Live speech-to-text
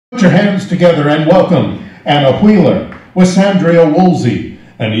Put your hands together and welcome Anna Wheeler, Wysandria Woolsey,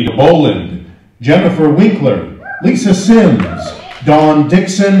 Anita Boland, Jennifer Winkler, Lise Simms, Dawn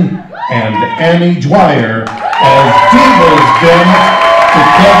Dickson, and Annie Dwyer as Divas Dammit,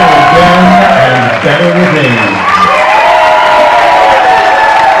 together again and better with age.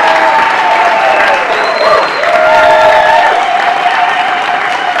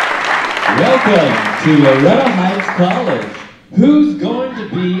 Welcome to Loretta Heights College. Who's going to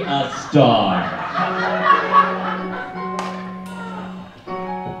be a star?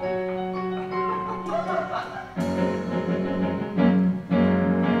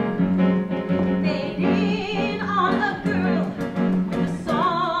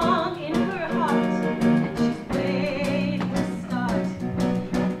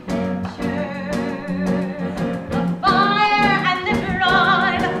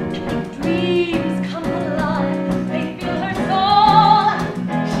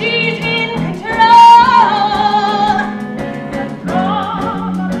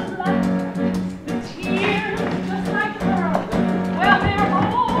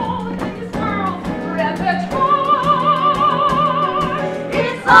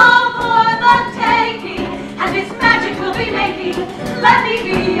 Let me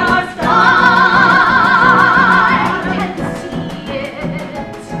be your star. I can see it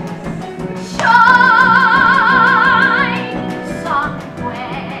shine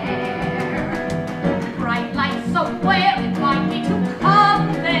somewhere. Bright light somewhere, invite me to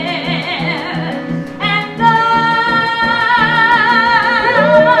come there. And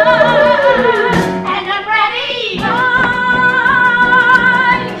I'm ready. I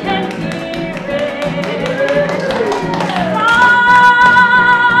can hear it.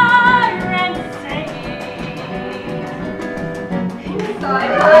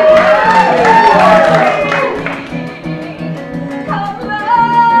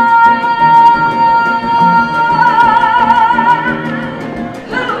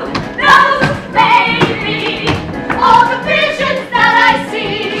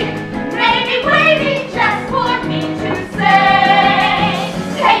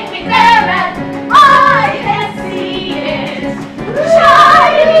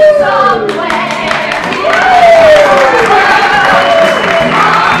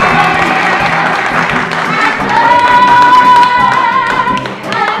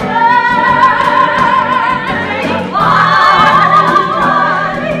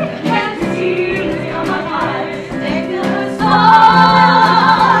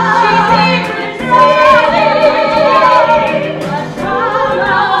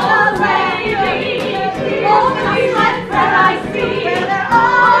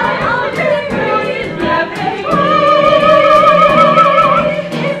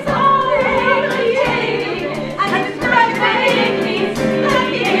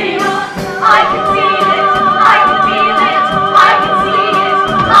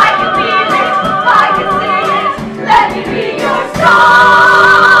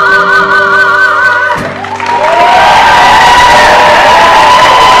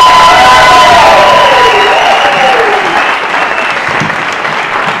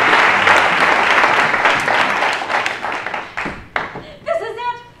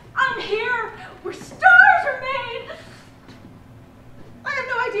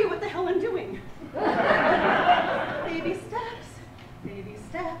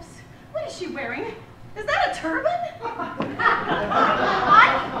 What is she wearing? Is that a turban?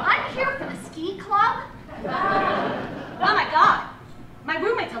 I'm here for the ski club. Oh my God, my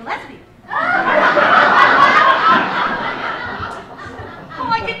roommate's a lesbian. Oh,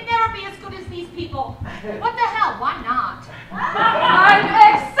 I could never be as good as these people. What the hell? Why not? I'm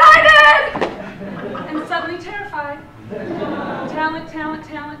excited! And suddenly terrified. Talent, talent,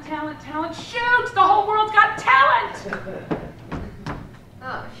 talent, talent, talent. Shoot! The whole world's got talent!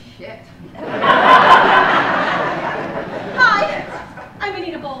 Oh, shit. Hi, I'm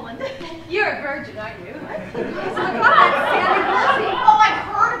Anita Boland. You're a virgin, aren't you? Oh, I've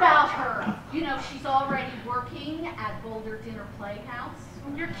heard about her. You know, she's already working at Boulder Dinner Playhouse.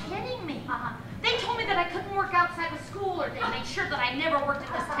 You're kidding me. They told me that I couldn't work outside of school, or they made sure that I never worked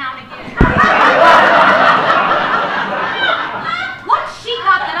in this town again. What's she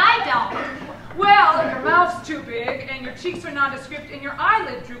got that I don't? Well, your mouth's too big, and your cheeks are nondescript, and your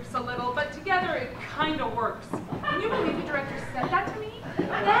eyelid droops a little, but together it kind of works. Can you believe the director said that to me?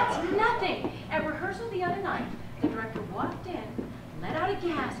 That's nothing. At rehearsal the other night, the director walked in, let out a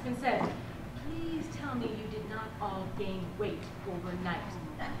gasp, and said, "Please tell me you did not all gain weight overnight."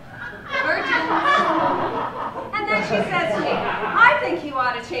 Virgin. And then she says to me, "I think you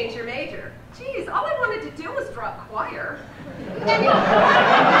ought to change your major." Geez, all I wanted to do was drop choir.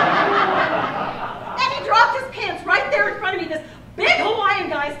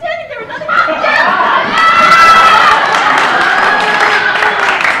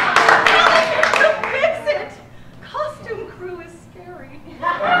 sorry.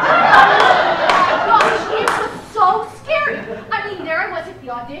 Gosh, it was so scary. I mean, there I was at the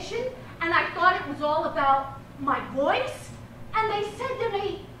audition, and I thought it was all about my voice, and they said to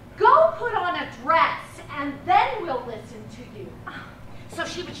me, go put on a dress, and then we'll listen to you. So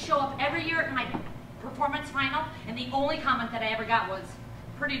she would show up every year at my performance final, and the only comment that I ever got was,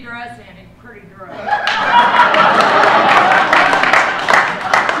 pretty dress, Annie, pretty dress.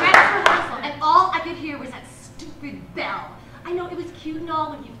 Dress rehearsal, and all I could hear was that stupid bell. I know it was cute and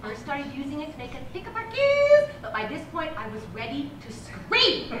all when you first started using it to make us pick up our cues, but by this point I was ready to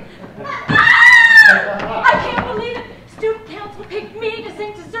scream. I can't believe it! Student council picked me to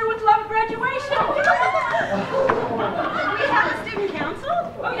sing to Zerwin's Love at graduation. We have a student council?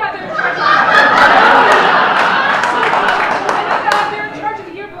 Yeah, they're in charge of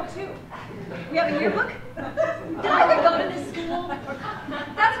the yearbook too. We have a yearbook? Did I ever go to this school?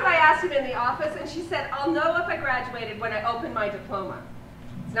 That's what I asked him in the office, and she said, I'll know if I graduated when I open my diploma.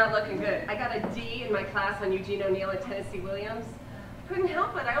 It's not looking good. I got a D in my class on Eugene O'Neill and Tennessee Williams. Couldn't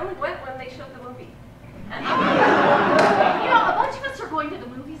help it. I only went when they showed the movie. You know, a bunch of us are going to the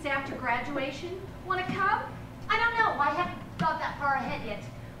movies after graduation. Want to come? I don't know. I haven't thought that far ahead yet.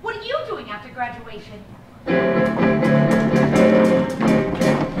 What are you doing after graduation?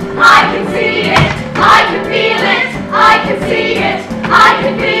 I can see it, I can feel it, I can see it, I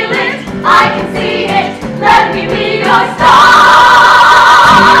can feel it, I can see it, let me be your star!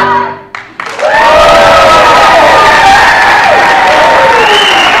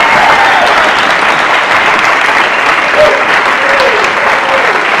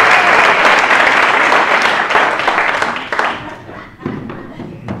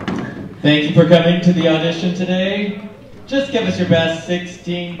 Thank you for coming to the audition today. Just give us your best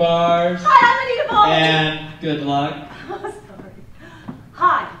 16 bars. Hi, I'm Anita Boland. And good luck. Sorry.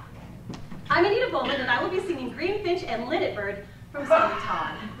 Hi, I'm Anita Boland, and I will be singing Greenfinch and Linnet Bird from Song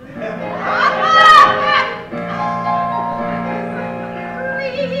Todd.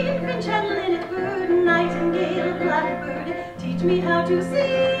 Greenfinch and Linnet Bird, nightingale, blackbird, teach me how to sing.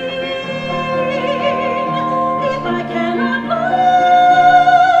 If I cannot fly,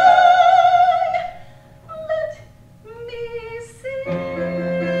 let me sing.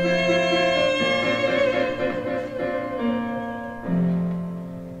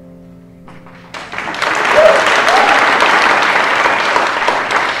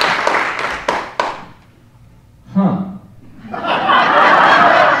 Huh.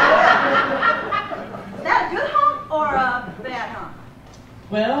 Is that a good honk or a bad honk?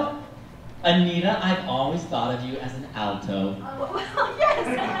 Well, Anita, I've always thought of you as an alto. Well, yes,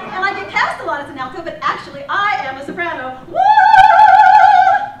 and I get cast a lot as an alto, but actually I am a soprano. Woo!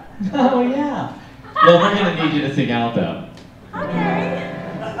 Oh, yeah. Well, we're going to need you to sing alto. Okay.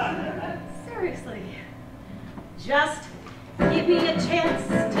 Seriously. Just give me a chance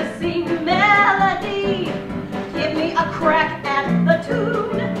to sing melody. Give me a crack at the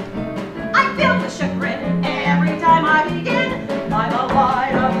tune. I feel the chagrin every time I begin. By the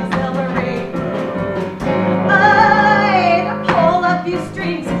light of the celery. I'd pull a few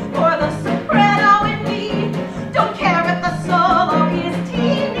strings for the soprano in me. Don't care if the solo is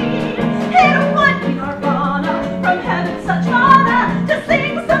teeny. It would be nirvana from heaven, such honor to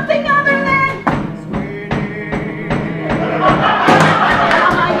sing something other than Sweetie.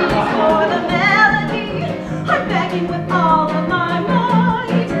 On my knees for the melody, I'm begging with all of my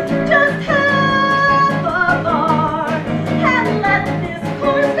might. Just have a bar and let this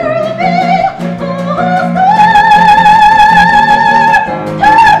chorus girl be a star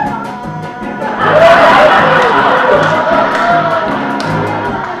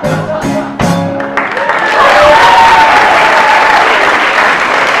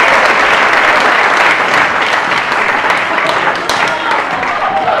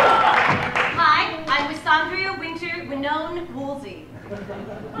Hi, I'm Wysandria Woolsey.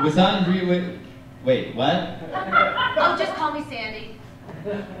 Wysandria, wait, what? Oh, just call me Sandy.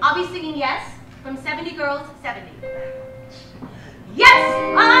 I'll be singing Yes from 70 Girls 70. Yes,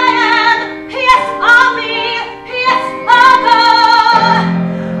 I am. Yes, I'll be. Yes, I'll go.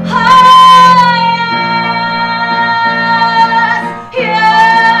 Yes, yes,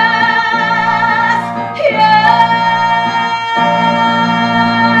 yes.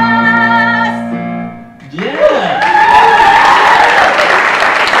 Yeah.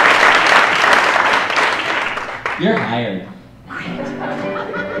 You're hired.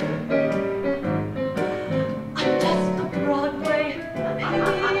 I'm just a Broadway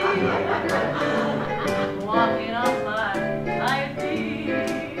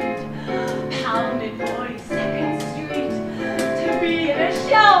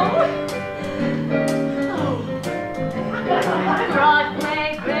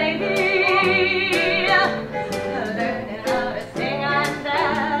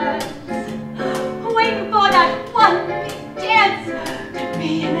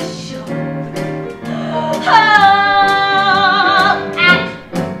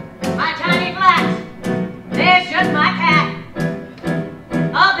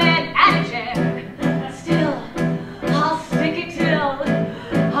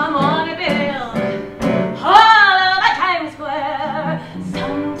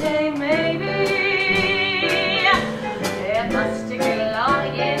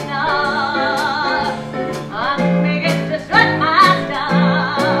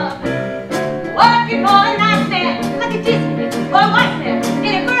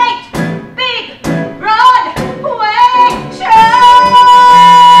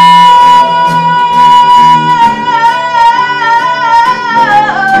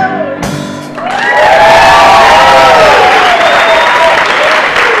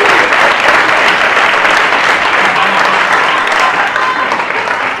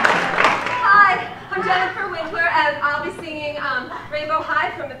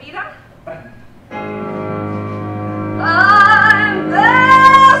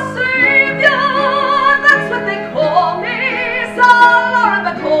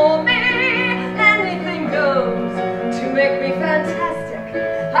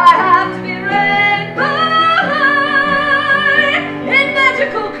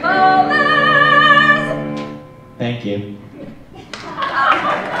Thank you.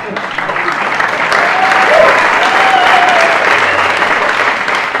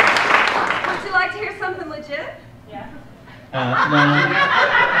 Would you like to hear something legit? Yeah. No.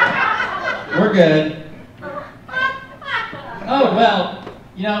 We're good. Oh, well,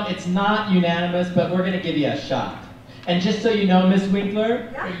 you know, it's not unanimous, but we're going to give you a shot. And just so you know, Miss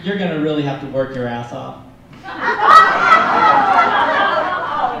Winkler, you're going to really have to work your ass off.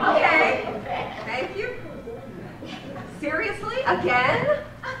 Okay. Thank you. Seriously? Again?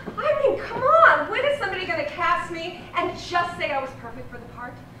 I mean, come on. When is somebody going to cast me and just say I was perfect for the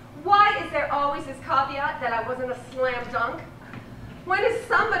part? Why is there always this caveat that I wasn't a slam dunk? When is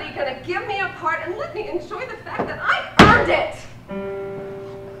somebody going to give me a part and let me enjoy the fact that I earned it?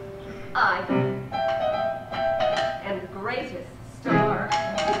 I am the greatest star.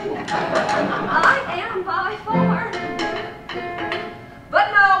 I am by far.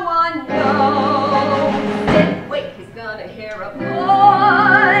 But no one knows it. Wait, he's gonna hear a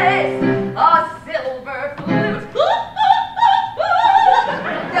voice, a silver flute.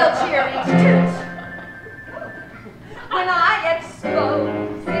 They'll cheer each toot. When I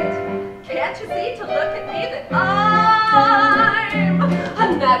expose it, can't you see to look at me that I'm a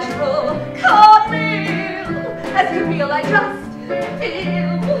natural Camille? As Camille, I just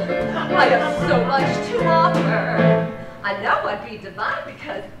feel I have so much to offer. I know I'd be divine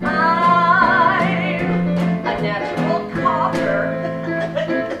because I'm a natural copper.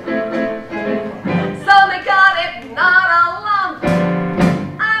 Somebody got it, not a lump.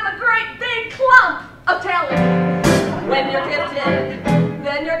 I'm a great big clump of talent. When you're gifted,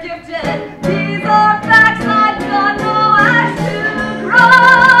 then you're gifted. These are facts I've got no axe to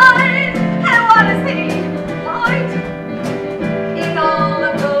grind. And what is the point in all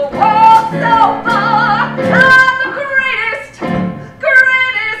of the world so far? I'm the greatest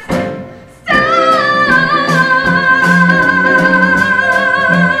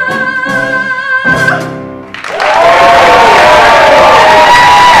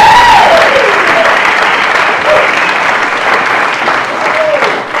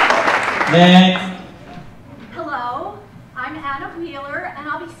Next. Hello, I'm Anna Wheeler, and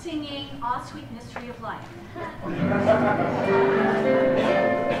I'll be singing "Aw Sweet Mystery of Life."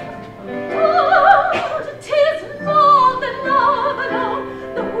 Oh, 'tis love and love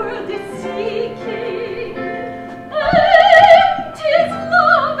alone the world is seeking. And 'tis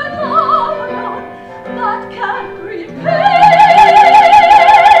love and love alone that can repair.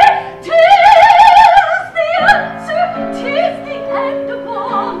 'Tis the answer, 'tis the end of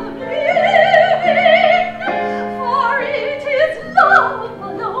all of living. For it is love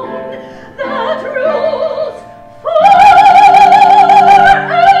alone that rules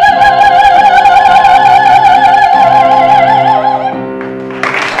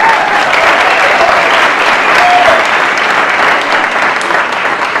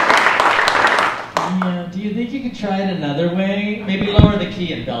Yeah, do you think you could try it another way? Maybe lower the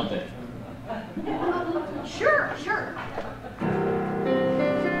key and belt it. Sure.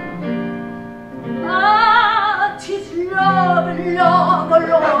 Ah, 'tis love and love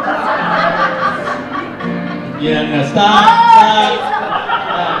alone. Yeah, no, stop.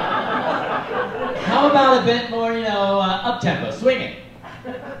 How about a bit more, you know, up-tempo, swing it.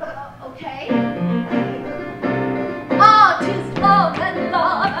 Okay. Ah, 'tis love and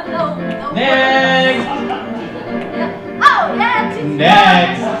love alone. Next. Oh, yeah, 'tis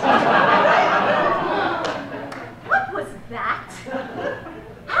Next. What was that?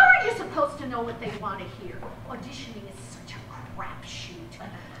 How are you supposed to know what they want to hear? Auditioning is such a crapshoot.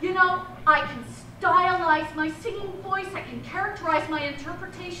 You know, I can stylize my singing voice, I can characterize my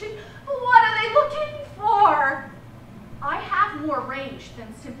interpretation, but what are they looking for? I have more range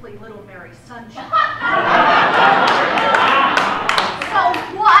than simply Little Mary Sunshine. So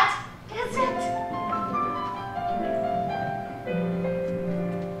what is it?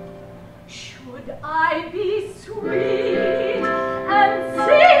 Should I be sweet and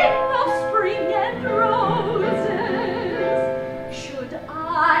sing of spring and roses? Should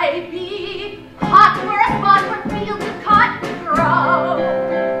I be hot where a spot where fields of cotton grow?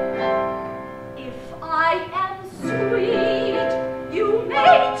 If I am sweet, you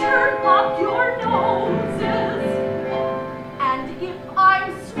may turn up your noses.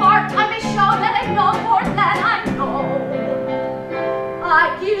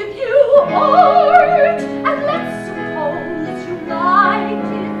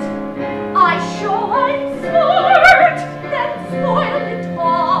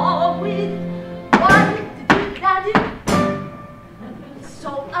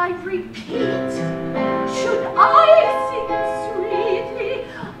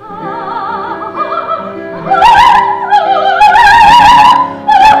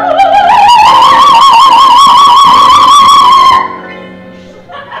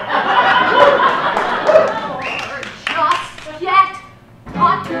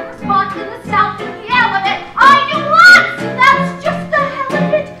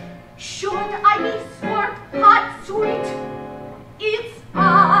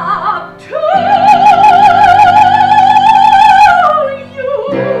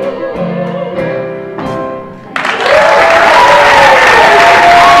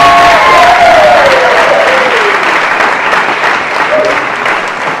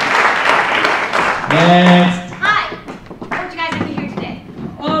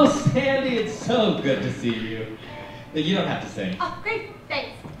 Sandy, it's so good to see you. You don't have to sing. Oh, great,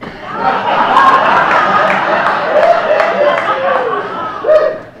 thanks.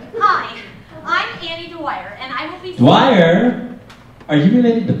 Hi, I'm Annie Dwyer, and I will be... Dwyer? Are you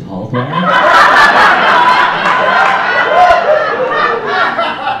related to Paul Dwyer?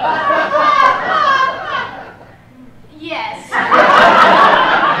 Yes.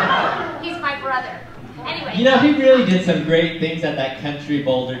 He's my brother. Anyway. You know, he really did some great things at that country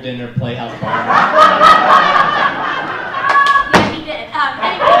Boulder dinner playhouse bar. Yeah, he did.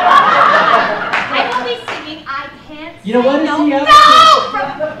 Anyway. I will be singing I Can't You know, Say what is No. he up No! to? From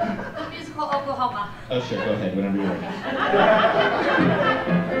the musical Oklahoma. Oh, sure, go ahead, whenever you're ready.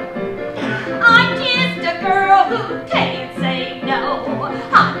 I'm just a girl who can't say no.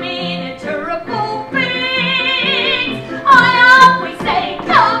 I'm into terrible things. I always say,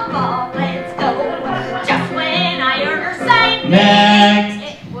 come on, let's go. Just when I hear her say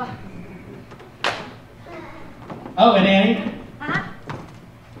Next. What? Oh, and Annie, Huh?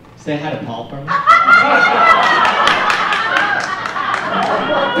 say hi to Paul for me.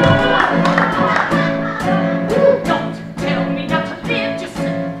 Don't tell me not to live, just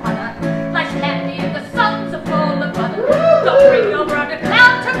sit butter. Life's handy and the sun's full of butter. Don't bring over on the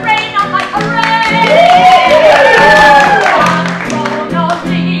cloud to rain on my parade. I'm gonna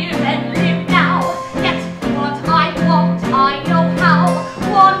live and live now. Get what I want, I know how.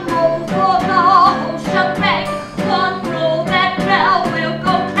 One roll for the whole shebang. One roll that bell will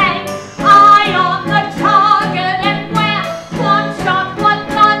go clang. Eye on the target and wham. One shot, one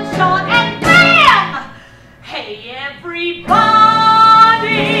gunshot, and bam! Hey everybody,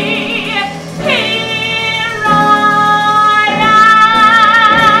 here I am.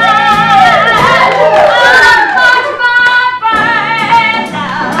 I'll march my band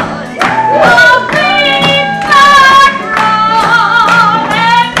out. I'll be back wrong,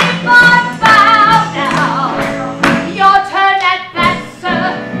 everyone bow down. Your turn at that, sir.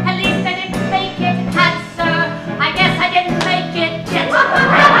 At least I didn't make it, sir. I guess I didn't make it yet.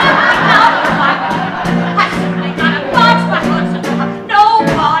 I simply gotta watch my hoods.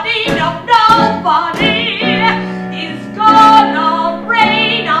 Nobody, no, nobody is gonna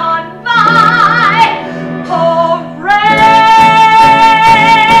rain on my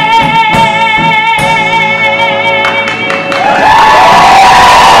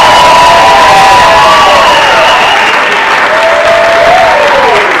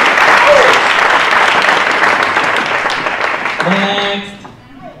Next.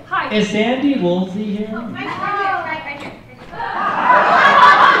 Hi. Is Sandy Woolsey here? Right here.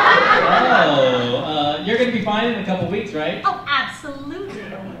 Oh, you're going to be fine in a couple weeks, right? Oh, absolutely.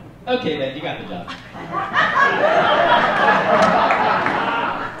 Okay, then, you got the job.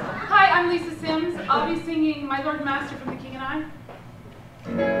 Hi, I'm Lise Simms. I'll be singing My Lord Master from The King and I.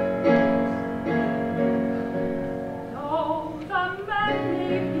 Though the man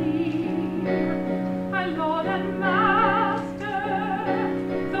may be my Lord and Master,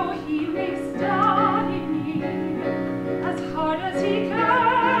 though he may study me as hard as he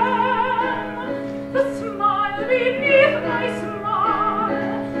can, the smile beneath my smile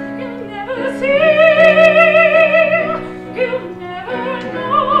he'll never see. He'll never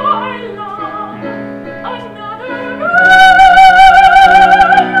know I love another man.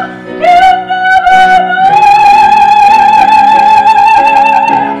 He'll never know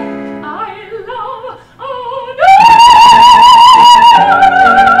I love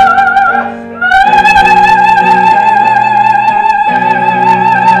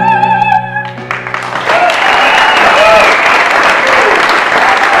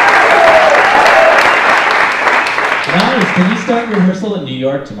Nice. Can you start rehearsal in New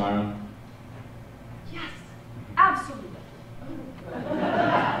York tomorrow? Yes, absolutely.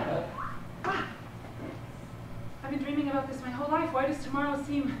 Wow. I've been dreaming about this my whole life. Why does tomorrow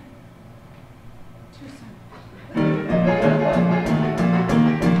seem too soon?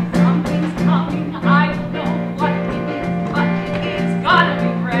 Something's coming, I don't know what it is, but it's gonna be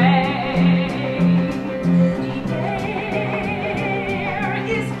great. The air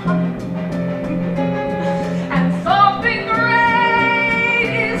is humming, and something great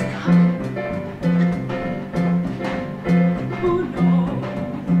is coming. Who knows?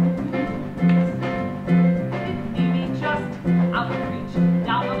 Maybe just out of reach,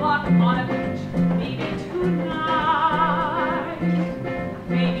 down the block on a beach. Maybe tonight.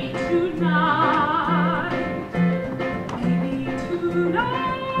 Maybe tonight. Maybe tonight.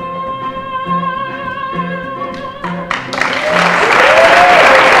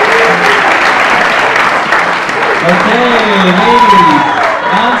 Okay, ladies,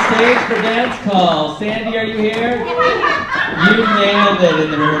 on stage for dance call. Sandy, are you here? You You nailed it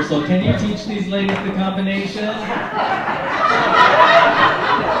in the rehearsal. Can you teach these ladies the combination?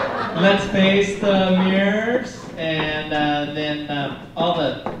 Let's face the mirrors, and then all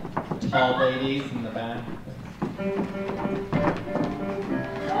the tall ladies in the back.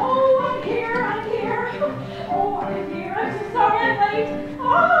 Oh, I'm here. Oh, I'm here. I'm so sorry I'm late.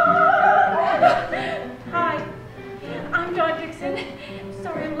 Hi, I'm Dawn Dickson.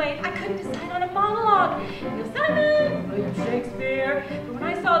 Sorry I'm late. I couldn't decide on a monologue. Neil Simon, William Shakespeare. But when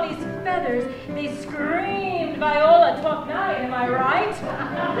I saw these feathers, they screamed Viola Twelfth Night. Am I right?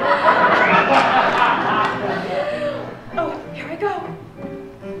 Oh, here I go.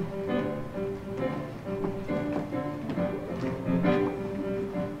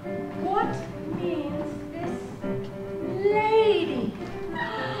 What means this lady?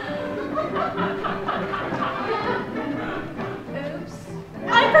 Oops.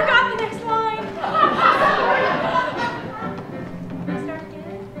 I forgot the next line. Can I start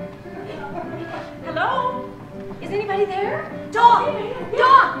again? Hello? Is anybody there? Dawn!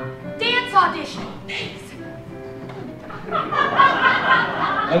 Dance audition! Thanks.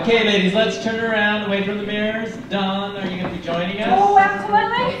 Okay, ladies, let's turn around away from the mirrors. Dawn, are you going to be joining us? Oh,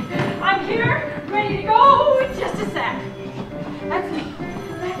 absolutely. I'm here, ready to go. Just a sec. That's me.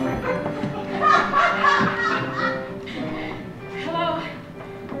 Hello.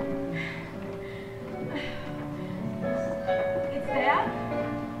 It's Dad?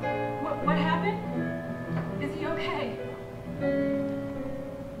 What happened? Is he okay?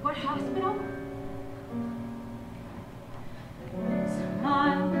 What hospital?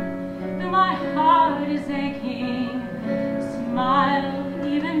 Smile, though my heart is aching. Smile,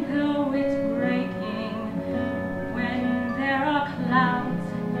 even though it's breaking. When there are clouds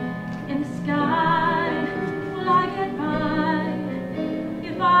in the sky, will I get by?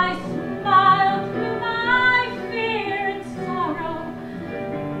 If I smile through my fear and sorrow,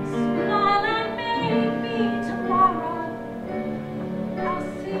 smile and maybe tomorrow I'll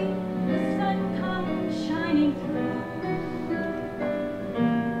see the sun come shining through.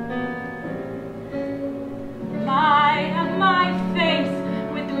 Light up my face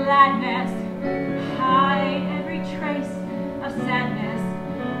with gladness, hide every trace of sadness,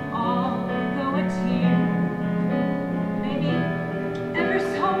 although a tear may be ever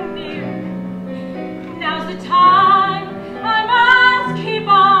so near. Now's the time, I must keep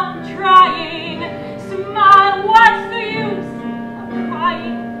on trying. Smile, what's the use of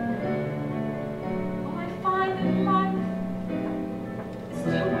crying? Will I find that life is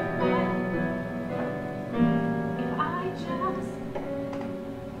still worthwhile? If I just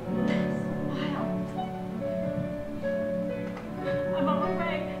smile. I'm on my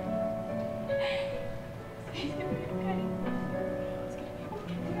way. It's gonna be okay. It's gonna be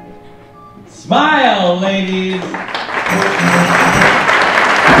okay. Smile, ladies!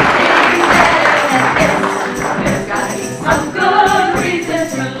 There's gotta be some good reason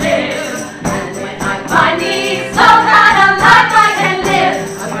to live. And when I find me some kind of life I can live,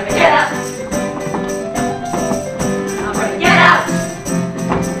 I'm gonna get up. I'm gonna get out.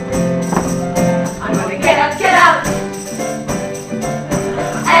 I'm gonna get up,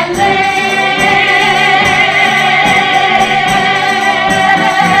 and live.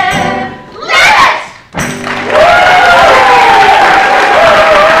 Live it!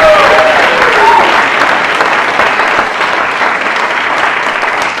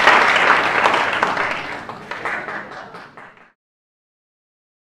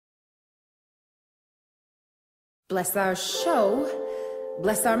 Bless our show,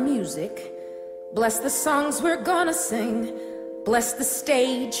 bless our music, bless the songs we're gonna sing, bless the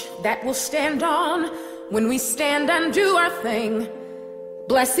stage that we'll stand on when we stand and do our thing.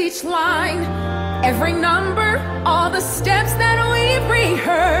 Bless each line, every number, all the steps that we've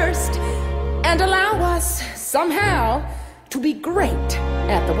rehearsed, and allow us somehow to be great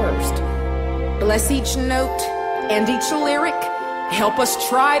at the worst. Bless each note and each lyric, help us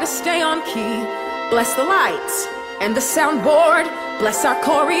try to stay on key. Bless the lights and the soundboard, bless our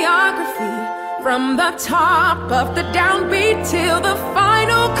choreography, from the top of the downbeat till the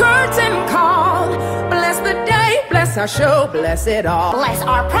final curtain call. Bless the day, bless our show, bless it all. Bless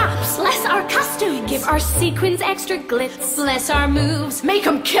our props, bless our costumes, give our sequins extra glitz. Bless our moves, make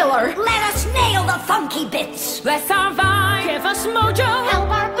them killer. Let us nail the funky bits. Bless our vibe, give us mojo, help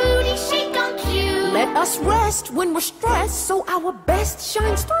our booty shake on cue. Let us rest when we're stressed so our best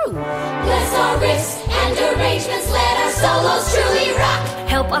shines through. Bless our riffs and arrangements, let our solos truly rock.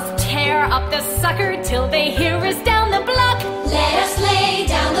 Help us tear up the sucker till they hear us down the block. Let us lay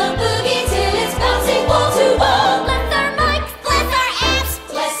down the boogie till it's bouncing wall to wall. Bless our mics, bless our amps,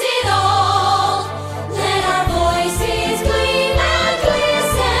 Bless it all. Let our voices gleam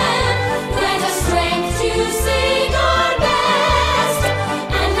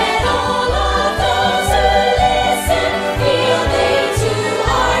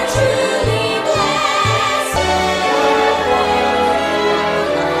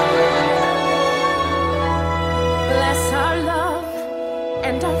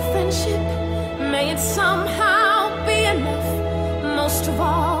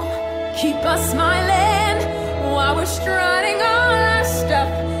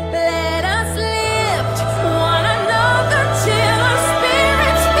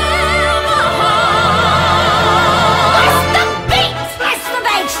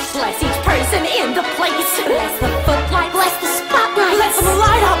let them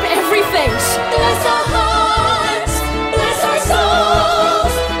light up every face. Bless our hearts, bless our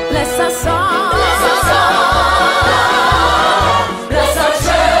souls, bless our songs, bless our songs, bless our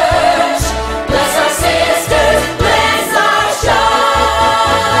church, bless our sisters, bless our show.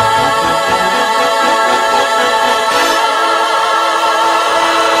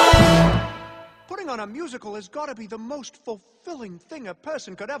 Putting on a musical has got to be the most fulfilling thing a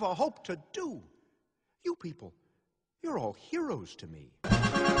person could ever hope to do. You people, you're all heroes to me.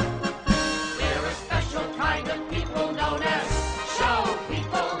 We're a special kind of people known as show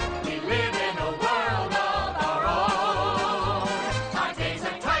people. We live in a world of our own. Our days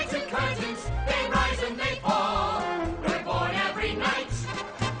are tides and curtains, they rise and they fall. We're born every night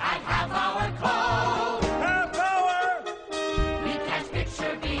at half hour call. Half hour! We can't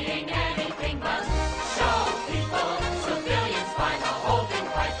picture being anything but show people. Civilians find the whole thing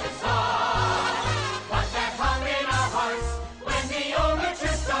quite bizarre. But that hum in our hearts when the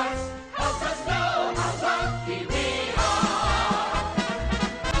overture starts helps us know how lucky we are.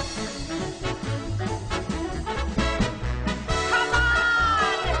 Come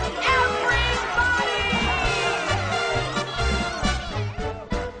on, everybody!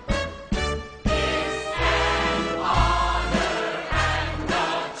 It's an honor and a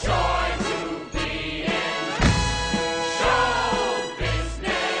joy to be in show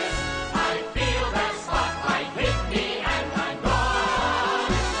business. I feel that spotlight hit me and I'm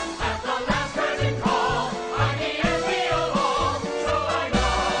gone. At the last curtain call, I'm the envy of all, so I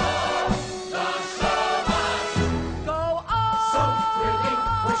know the show must go on. So thrilling,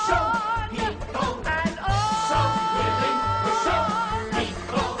 we're show people. And so thrilling, we're show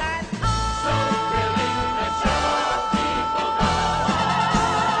people. And so thrilling, the show people go on.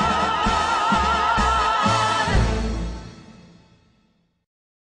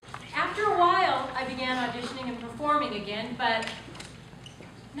 After a while, I began auditioning and performing again, but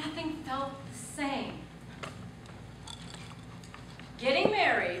nothing felt the same. Getting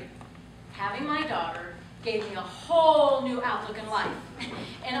married, having my daughter, gave me a whole new outlook in life.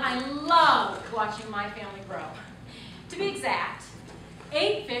 And I loved watching my family grow. To be exact,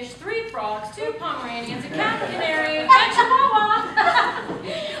 8 fish, 3 frogs, 2 Pomeranians, a cat, a canary, and a chihuahua.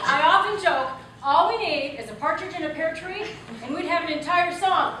 I often joke, all we need is a partridge in a pear tree, and we'd have an entire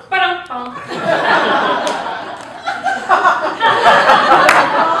song. Ba-dum-bum.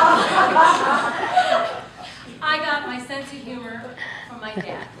 I got my sense of humor from my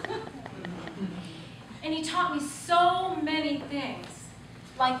dad. And he taught me so many things,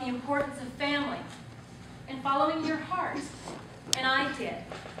 like the importance of family and following your heart. And I did.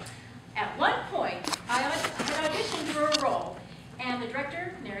 At one point, I had auditioned for a role, and the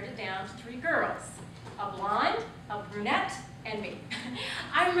director narrowed it down to 3 girls, a blonde, a brunette, and me.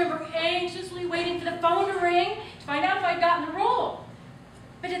 I remember anxiously waiting for the phone to ring to find out if I'd gotten the role.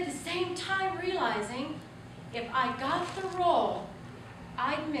 But at the same time realizing if I got the role,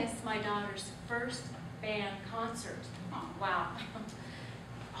 I'd miss my daughter's first band concert. Wow.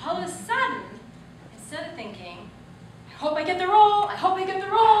 All of a sudden, instead of thinking, I hope I get the role, I hope I get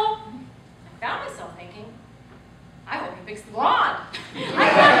the role, I found myself thinking, I hope he picks the blonde. I hope he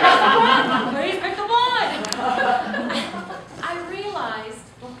picks the blonde. Please pick the blonde. I realized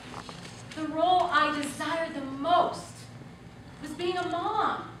the role I desired the most was being a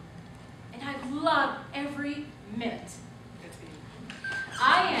mom. And I loved every minute.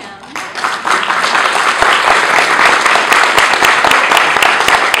 I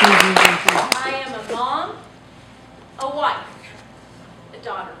am a mom, a wife, a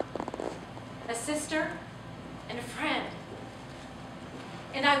daughter, a sister, and a friend.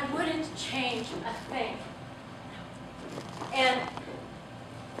 And I wouldn't change a thing. And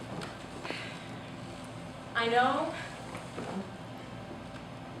I know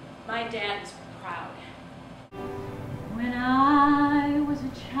my dad is proud. When I was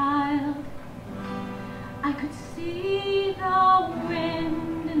a child, I could see the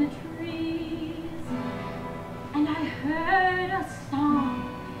wind in the trees, and I heard a song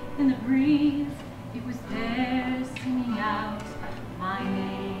in the breeze. It was there singing out my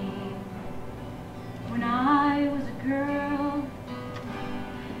name. When I was a girl,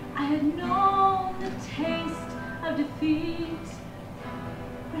 I had known the taste of defeat,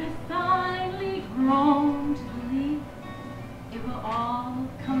 but I finally grown to believe it will all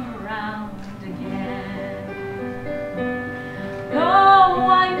come around again. Though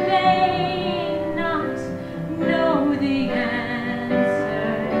I may not know the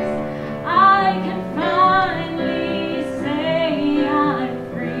answers, I can finally say I'm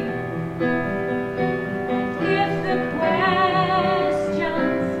free. If the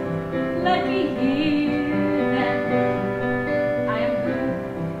questions let me hear them, I am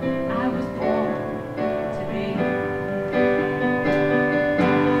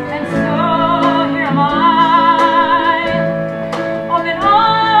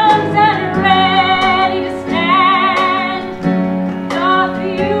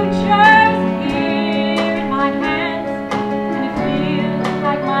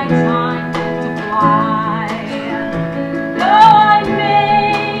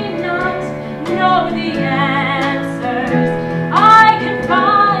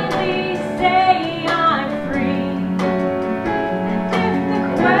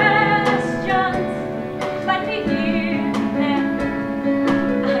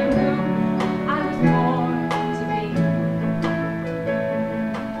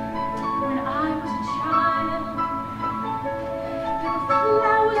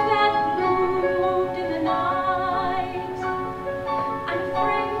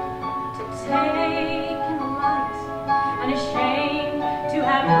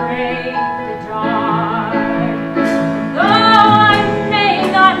that break the dark. Though I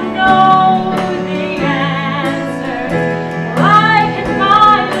may not know the answers, I can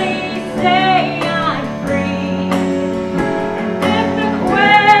finally say I'm free. And if the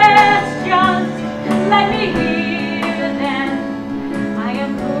questions let me hear them, I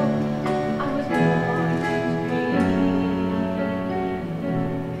am who I was born to be.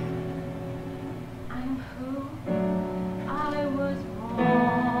 I'm who I was born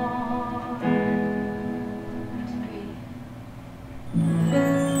to be.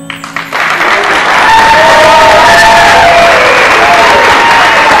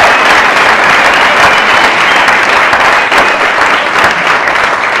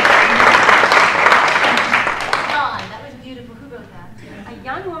 Dawn, that was beautiful. Who wrote that? A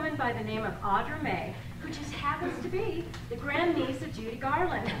young woman by the name of Audra May, who just happens to be the grandniece of Judy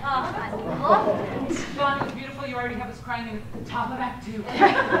Garland. Oh, I love it. Dawn, it was beautiful. You already have us crying at the top of Act 2.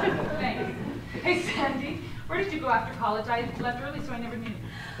 Thanks. Hey, Sandy, where did you go after college? I left early, so I never knew.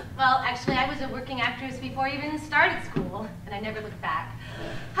 Well, actually, I was a working actress before I even started school, and I never looked back.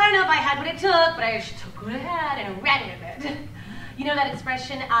 I don't know if I had what it took, but I just took what I had and ran with it. You know that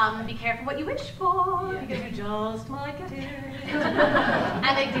expression, be careful what you wish for, because you just might get it. And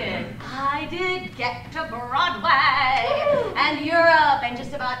I did. I did get to Broadway, and Europe, and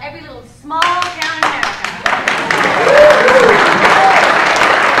just about every little small town in America.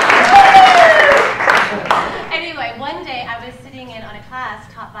 Anyway, one day I was sitting in on a class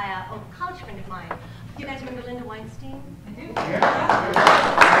taught by an old college friend of mine. You guys remember Linda Weinstein? I do.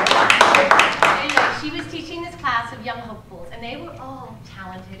 Anyway, she was teaching this class of young hopefuls, and they were all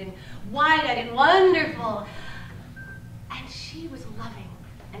talented and wide-eyed and wonderful. And she was loving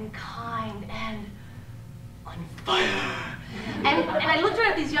and kind and on fire. And I looked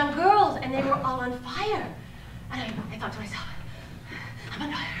around at these young girls, and they were all on fire. And I thought to myself, I'm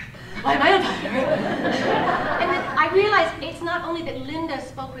on fire. Why am I on fire? And then I realized it's not only that Linda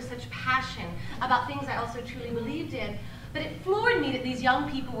spoke with such passion about things I also truly believed in, but it floored me that these young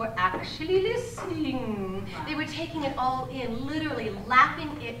people were actually listening. They were taking it all in, literally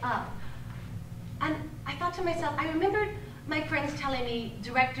lapping it up. And I thought to myself, I remembered my friends telling me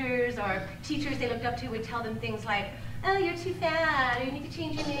directors or teachers they looked up to would tell them things like, oh, you're too fat, or you need to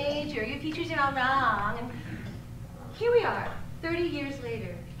change your major, your features are all wrong. And here we are, 30 years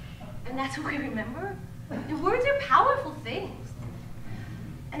later. And that's what we remember? And words are powerful things.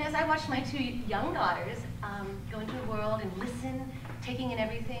 And as I watched my two young daughters go into the world and listen, taking in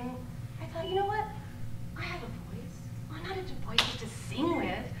everything, I thought, you know what? I have a voice. Well, not a voice just to sing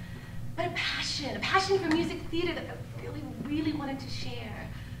with, but a passion for music theater that I really, really wanted to share.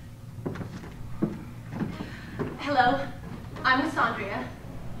 Hello, I'm Wysandria,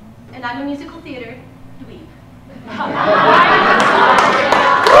 and I'm a musical theater dweeb.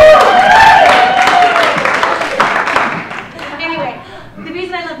 Anyway, the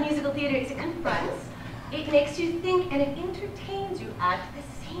reason I love musical theater is it confronts, it makes you think, and it entertains you at the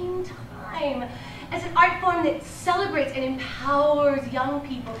same time. As an art form that celebrates and empowers young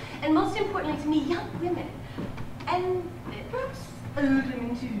people, and most importantly to me, young women. And perhaps old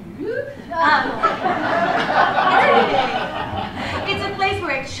women too. It's a place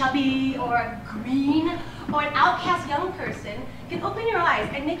where a chubby or a green or an outcast young person can open your eyes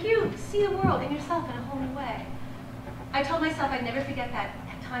and make you see the world and yourself in a whole new way. I told myself I'd never forget that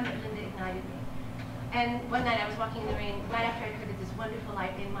time that Linda ignited me. And one night I was walking in the rain, right after I'd heard that this wonderful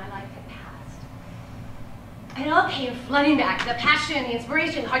light in my life had passed. And it all came flooding back, the passion, the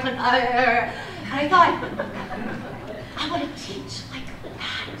inspiration, hearts on fire. And I thought, I want to teach like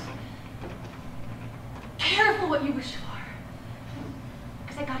that. Careful what you wish for.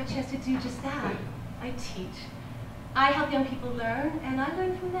 Because I got a chance to do just that. I teach. I help young people learn, and I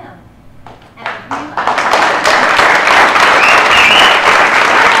learn from them. And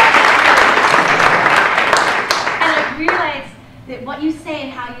I realized that what you say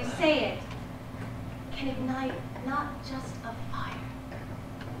and how you say it can ignite not just a fire, but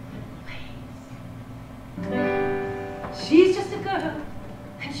a blaze. She's just a girl,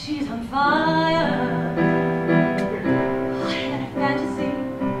 and she's on fire. Higher than a fantasy,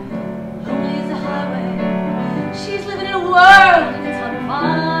 lonely as a highway. She's living in a world and it's on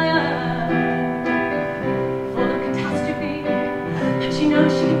fire, full of catastrophe, but she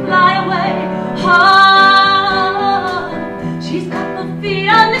knows she can fly away. She's got both feet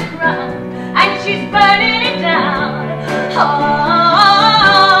on the ground and she's burning it down.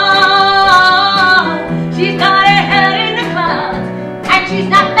 She's got her head in the clouds and she's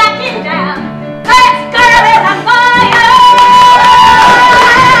not backing down. Let's go!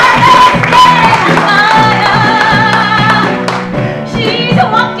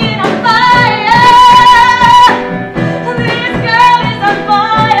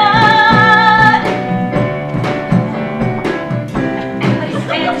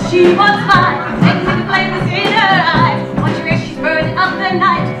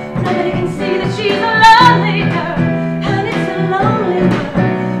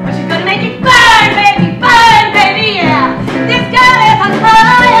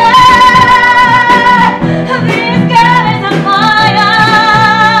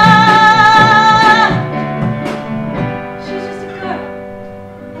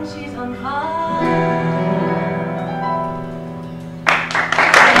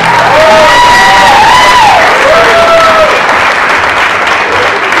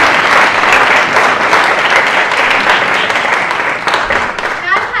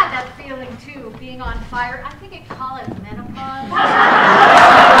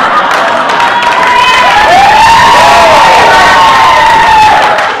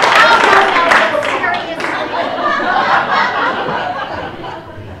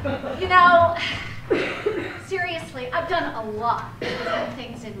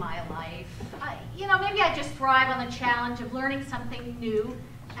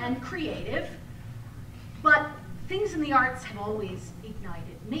 and creative, but things in the arts have always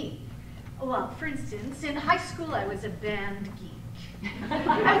ignited me. Well, for instance, in high school I was a band geek.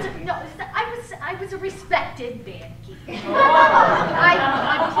 I was a respected band geek.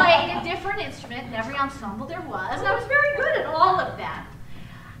 I played a different instrument in every ensemble there was, and I was very good at all of that.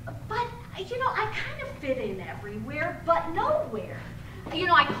 But, you know, I kind of fit in everywhere, but nowhere. You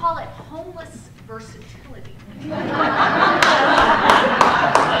know, I call it homeless versatility. And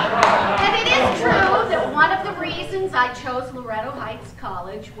it is true that one of the reasons I chose Loretto Heights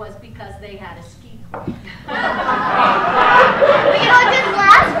College was because they had a ski club. But you know, it didn't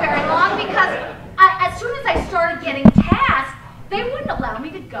last very long because as soon as I started getting cast, they wouldn't allow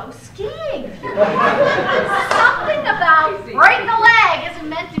me to go skiing. Something about breaking a leg isn't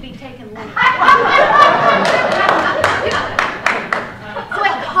meant to be taken literally. So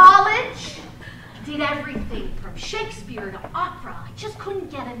at college, did everything from Shakespeare to opera. I just couldn't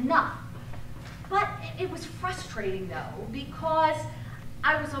get enough. But it was frustrating though, because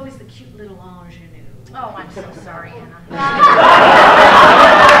I was always the cute little ingenue. Oh, I'm so sorry, Anna.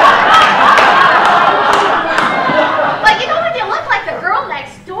 But you know, when you look like the girl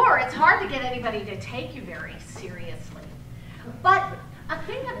next door, it's hard to get anybody to take you very seriously. But a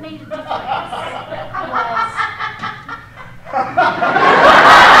thing that made a difference was...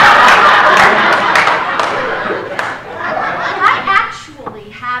 I actually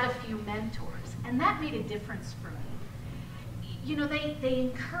had a few mentors, and that made a difference for me. You know, they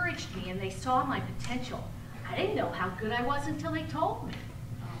encouraged me and they saw my potential. I didn't know how good I was until they told me.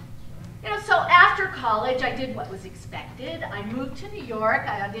 You know, so after college, I did what was expected. I moved to New York,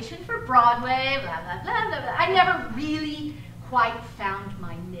 I auditioned for Broadway, blah, blah, blah, blah, blah. I never really quite found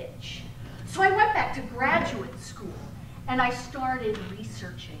my niche. So I went back to graduate school, and I started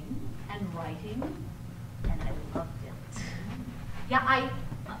researching and writing, and I loved it. Yeah,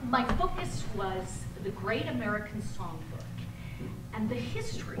 my focus was the Great American Songbook, and the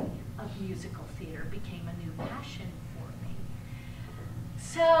history of musical theater became a new passion for me.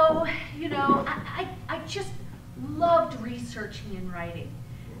 So, you know, I just loved researching and writing.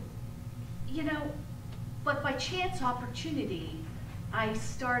 You know, but by chance opportunity, I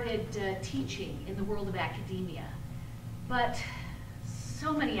started teaching in the world of academia. But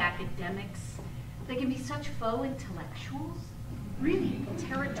so many academics, they can be such faux intellectuals, really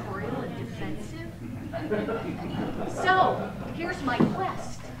territorial and defensive. So here's my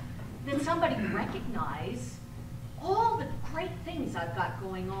quest, that somebody recognize all the great things I've got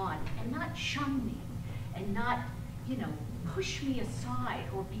going on and not shun me and not, you know, push me aside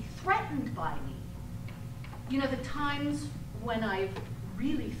or be threatened by me. You know, the times when I've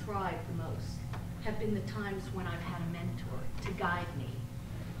really thrived the most have been the times when I've had a mentor to guide me.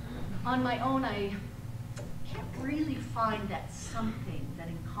 On my own, I can't really find that something that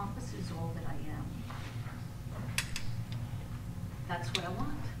encompasses all that I am. That's what I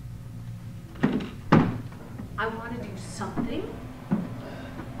want. I want to do something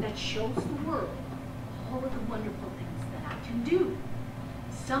that shows the world all of the wonderful things that I can do.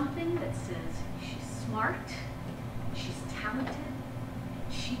 Something that says she's smart, she's talented,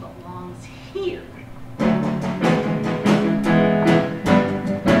 she belongs here.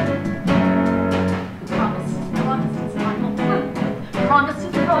 Promises, promises, I will prove.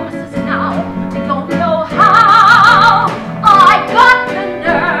 Promises, promises now. I don't know how I got the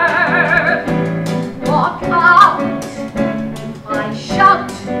nerve. Walk out, I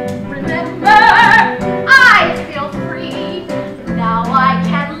shout, remember, I feel free. Now I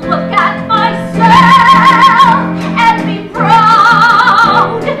can look at myself and be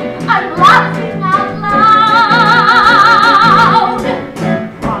proud. I'm laughing out loud.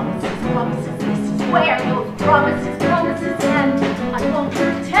 Promises, promises, this is where those promises end. I won't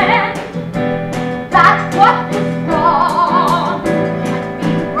pretend that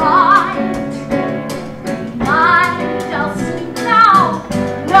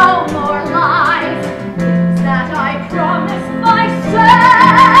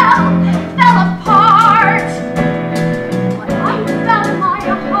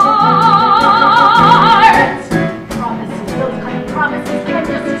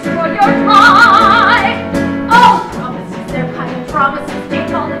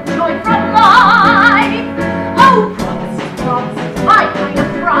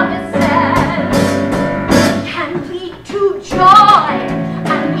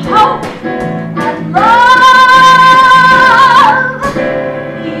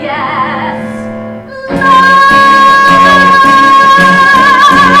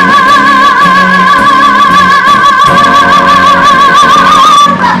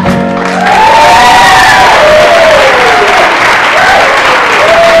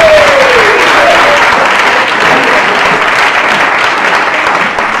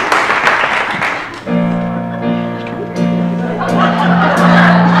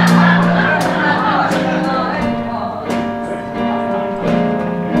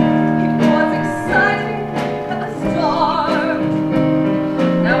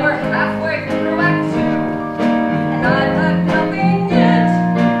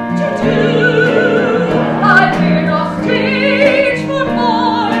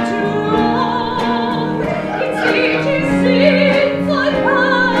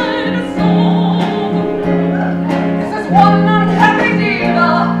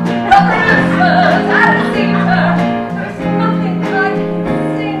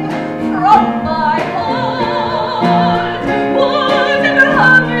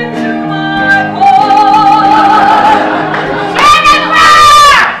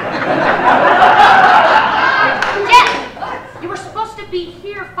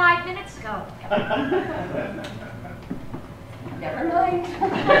here 5 minutes ago. Never mind. Is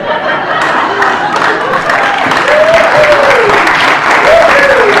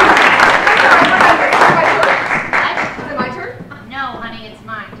it my turn? No, honey, it's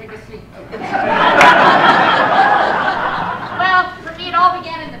mine. Take a seat. Well, for me, it all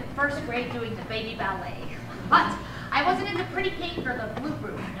began in the first grade doing the baby ballet. But I wasn't in the pretty pink or the blue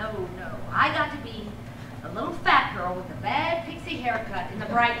room. No. I got to be a little fat girl with a bad pixie haircut in the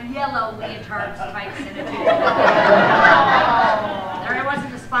bright yellow leotard tights and a tube. There I was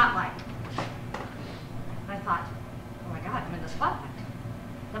in the spotlight. I thought, oh my God, I'm in the spotlight.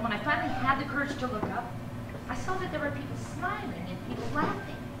 Then when I finally had the courage to look up, I saw that there were people smiling and people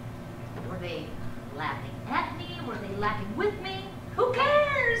laughing. Were they laughing at me? Were they laughing with me? Who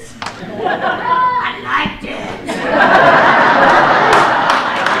cares? I liked it.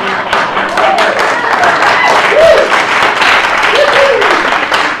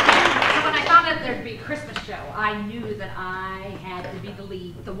 So when I found out there'd be a Christmas show, I knew that I had to be the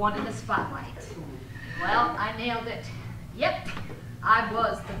lead, the one in the spotlight. Well, I nailed it. Yep, I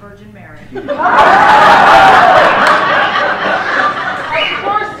was the Virgin Mary. Of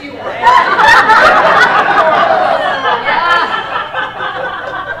course you were. Yeah.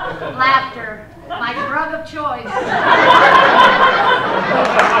 Laughter, my drug of choice.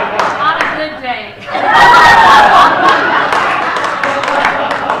 On a good day.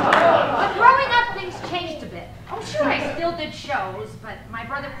 But growing up, things changed a bit. Oh, sure, I still did shows, but my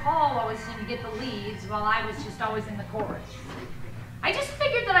brother Paul always seemed to get the leads while I was just always in the chorus. I just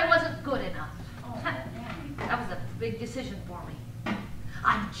figured that I wasn't good enough. That was a big decision for me.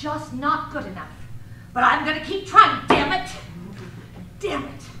 I'm just not good enough. But I'm gonna keep trying, damn it! Damn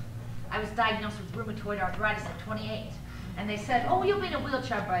it! I was diagnosed with rheumatoid arthritis at 28. And they said, oh, you'll be in a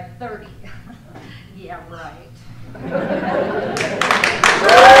wheelchair by 30. Yeah, right.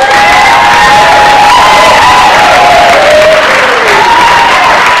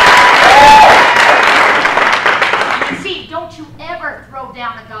 See, don't you ever throw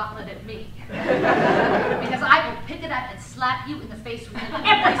down a gauntlet at me. Because I will pick it up and slap you in the face with it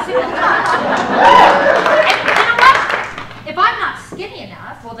every single time. And you know what? If I'm not skinny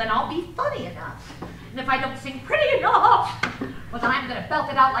enough, well, then I'll be funny enough. And if I don't sing pretty enough, well, then I'm going to belt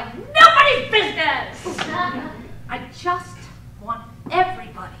it out like nobody's business. I just want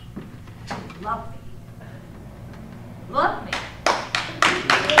everybody to love me. Love me.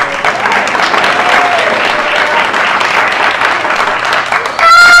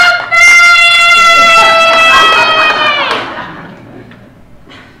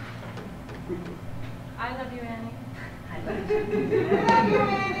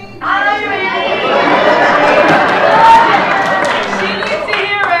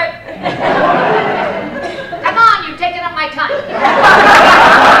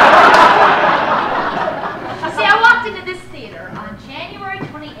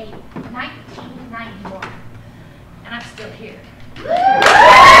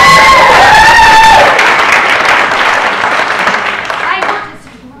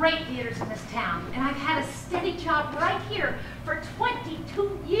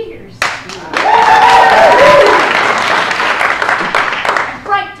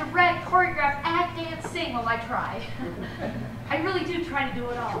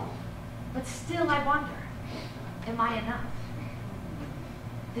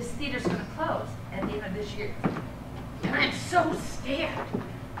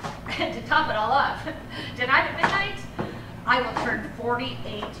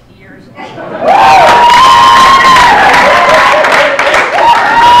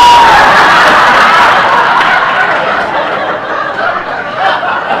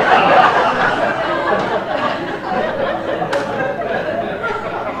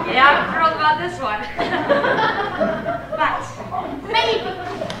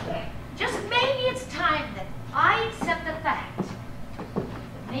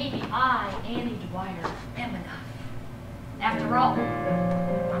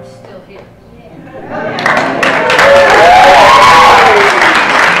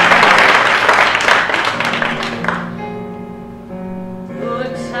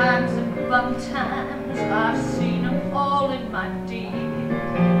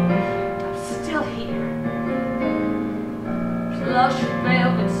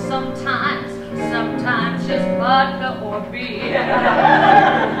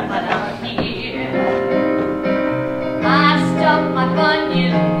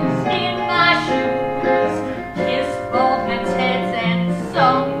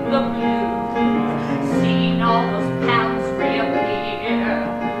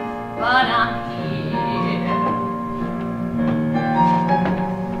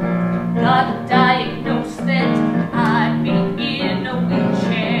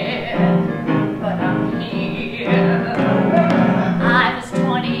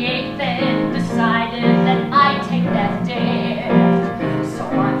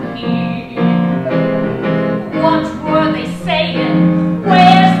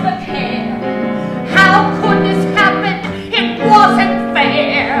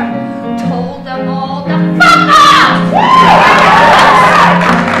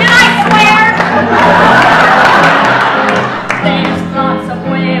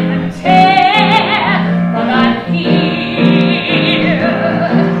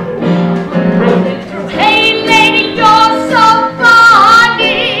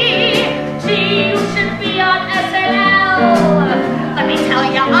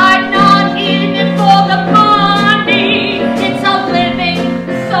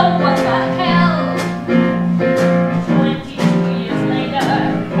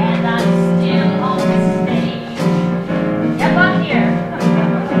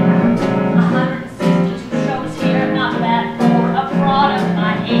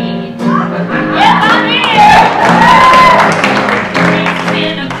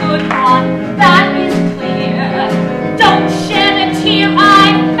 good one, that is clear. Don't shed a tear, I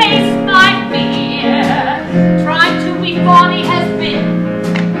face my fear. Trying to be funny has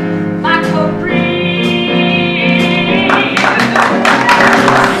been my career.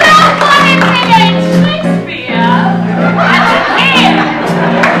 Somebody bring in Shakespeare and here.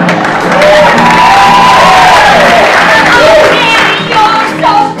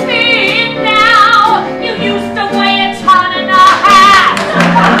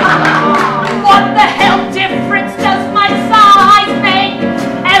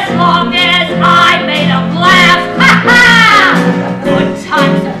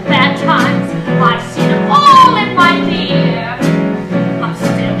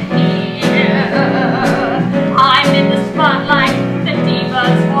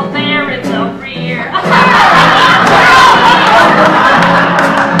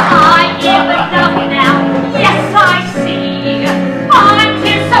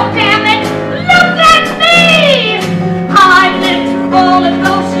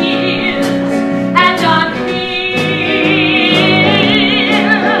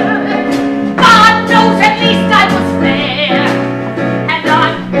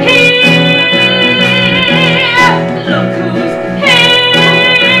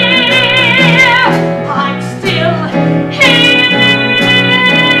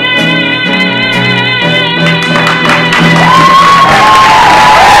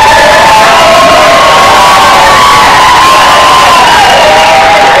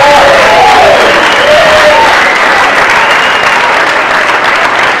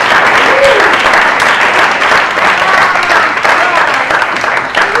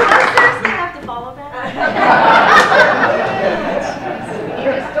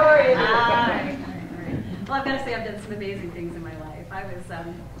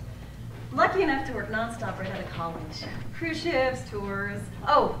 Lucky enough to work nonstop right out of college. Cruise ships, tours,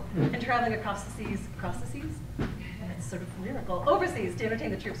 oh, and traveling across the seas. Across the seas? That's sort of lyrical. Overseas to entertain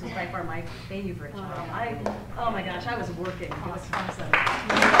the troops was by far my favorite job. Oh my gosh, I was working. It was awesome.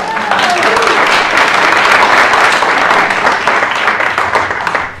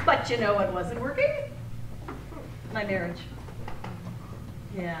 But you know what wasn't working? My marriage.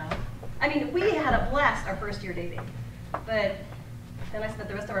 Yeah. I mean, we had a blast our first year dating, but then I spent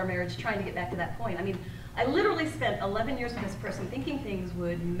the rest of our marriage trying to get back to that point. I mean, I literally spent 11 years with this person thinking things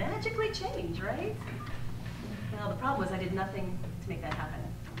would magically change, right? Well, the problem was I did nothing to make that happen.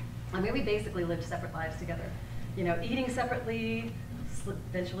 I mean, we basically lived separate lives together. You know, eating separately,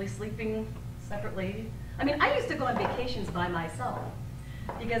 eventually sleeping separately. I mean, I used to go on vacations by myself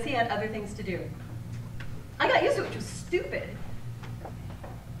because he had other things to do. I got used to it, which was stupid.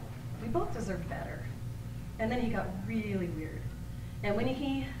 We both deserved better. And then he got really weird. And when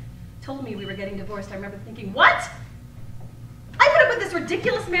he told me we were getting divorced, I remember thinking, what? I put up with this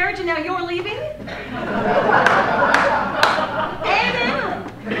ridiculous marriage and now you're leaving? Amen.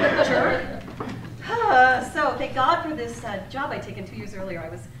 Jerk. So thank God for this job I'd taken 2 years earlier. I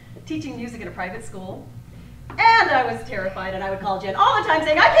was teaching music in a private school. And I was terrified, and I would call Jen all the time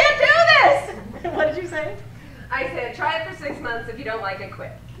saying, I can't do this! What did you say? I said, try it for 6 months. If you don't like it,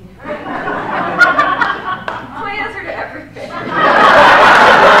 quit. That's my answer to everything.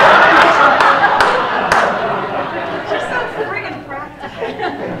 You're so friggin' practical.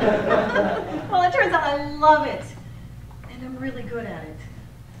 Well, it turns out I love it, and I'm really good at it.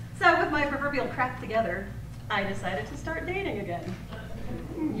 So with my proverbial crap together, I decided to start dating again.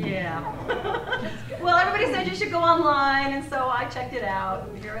 Yeah. Well, everybody said you should go online, and so I checked it out,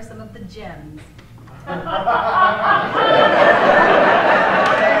 and here are some of the gems.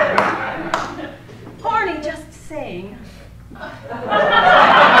 Horny, just saying.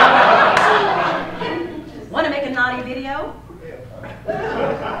 Want to make a naughty video? I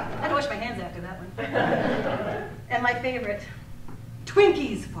had to wash my hands after that one. And my favorite,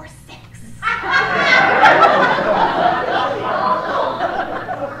 Twinkies for sex.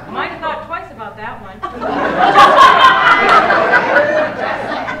 Might have thought twice about that one.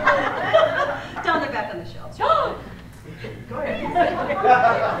 Down there back on the shelves. Go ahead.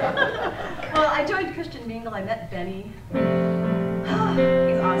 Well, I joined Christian Mingle. I met Benny.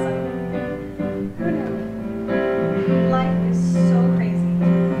 He's awesome. Who knew? Life is so crazy.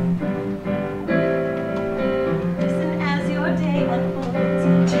 Listen as your day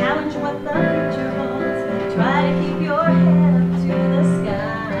unfolds. Challenge what the future holds. Try to keep your head up to the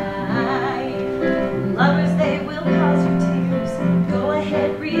sky. Lovers, they will cause you tears. Go ahead,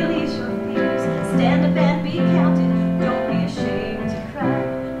 release your fears. Stand up and be counted. Don't be ashamed to cry.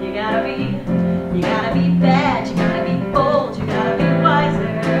 You gotta be bad. You gotta be bold.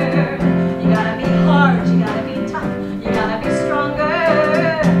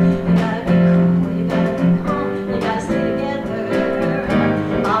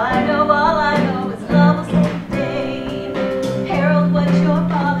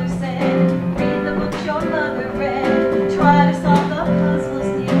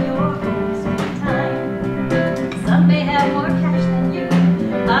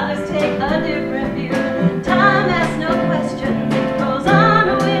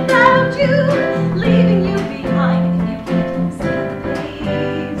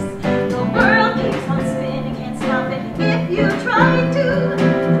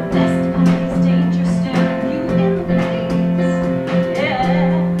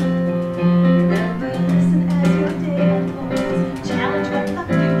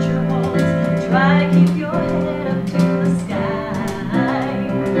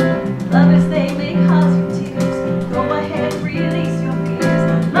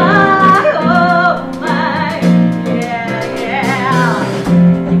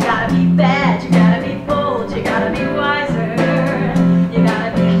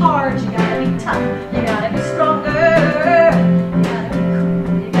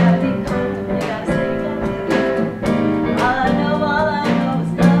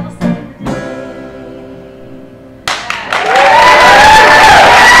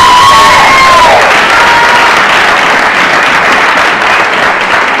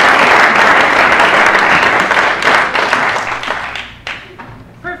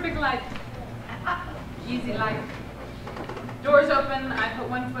 life. Easy life. Doors open, I put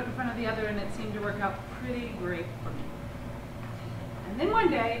one foot in front of the other, and it seemed to work out pretty great for me. And then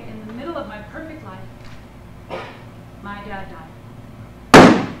one day, in the middle of my perfect life, my dad died.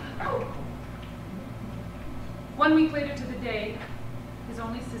 1 week later to the day, his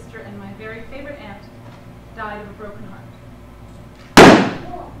only sister and my very favorite aunt died of a broken heart.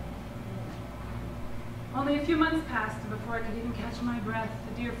 Only a few months passed, and before I could even catch my breath,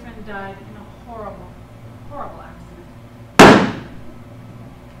 a dear friend died in a horrible, horrible accident.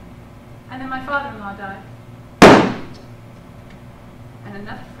 And then my father-in-law died. And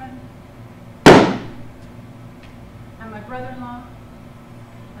another friend. And my brother-in-law.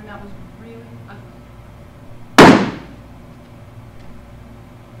 And that was really ugly.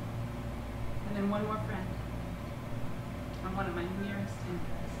 And then one more friend. And one of my nearest enemies.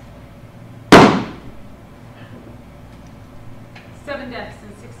 7 deaths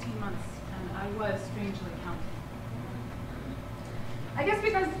in 16 months, and I was strangely counting. I guess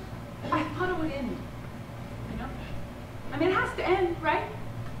because I thought it would end, you know? I mean, it has to end, right?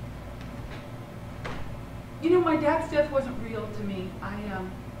 You know, my dad's death wasn't real to me.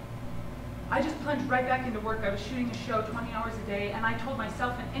 I just plunged right back into work. I was shooting a show 20 hours a day, and I told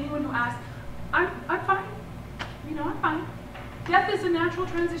myself and anyone who asked, I'm fine. You know, I'm fine. Death is a natural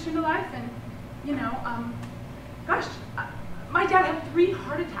transition to life, and, you know, gosh, my dad had 3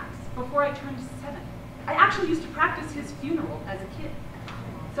 heart attacks before I turned 7. I actually used to practice his funeral as a kid.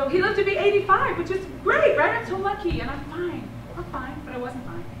 So he lived to be 85, which is great, right? I'm so lucky, and I'm fine. I'm fine, but I wasn't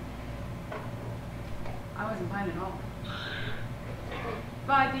fine. I wasn't fine at all.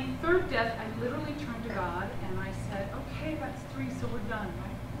 By the 3rd death, I literally turned to God, and I said, okay, that's 3, so we're done,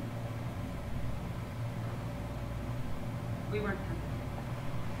 right? We weren't done.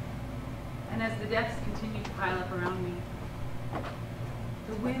 And as the deaths continued to pile up around me,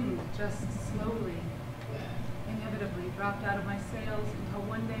 the wind just slowly, inevitably dropped out of my sails until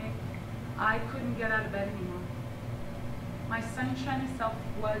one day I couldn't get out of bed anymore. My sunshiny self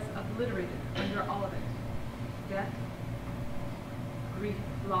was obliterated under all of it. Death, grief,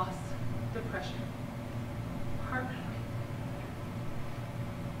 loss, depression, heartbreak.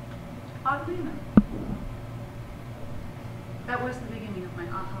 Oddly enough, that was the beginning of my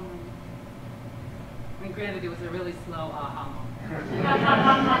aha moment. I mean, granted, it was a really slow aha moment. I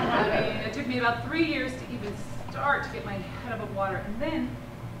mean, it took me about 3 years to even start to get my head above water, and then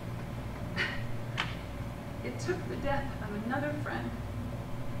it took the death of another friend,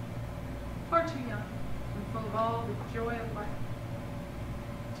 far too young and full of all the joy of life,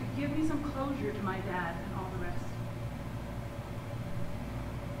 to give me some closure to my dad and all the rest.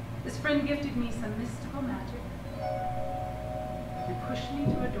 This friend gifted me some mystical magic and pushed me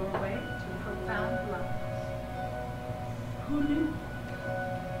to a doorway to profound love. Who knew?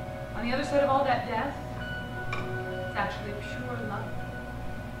 On the other side of all that death, it's actually pure love.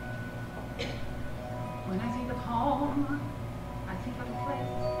 When I think of home, I think of a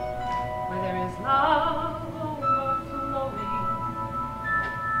place where there is love overflowing.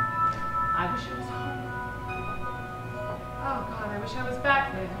 I wish it was home. Oh God, I wish I was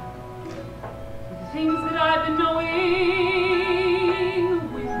back there. With the things that I've been knowing, the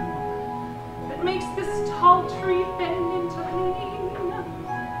wind that makes this tall tree bend into leaning.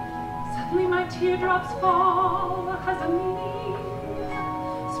 Suddenly my teardrops fall as a meaning,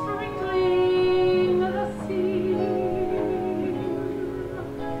 sprinkling the sea.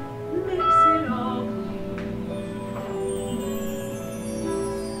 Makes it all clean.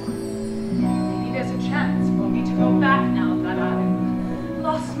 Maybe there's a chance for me to go back now that I've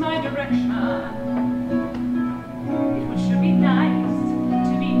lost my direction. It should be nice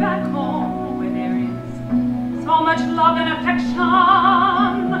to be back home where there is so much love and affection.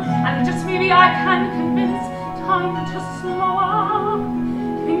 And just maybe I can convince time to slow up,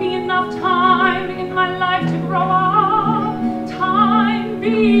 giving me enough time in my life to grow up. Time,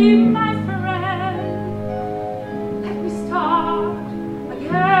 be my friend. Let me start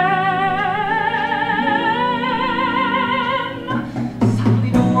again.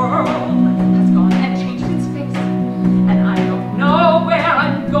 Suddenly the world has gone and changed its face, and I don't know where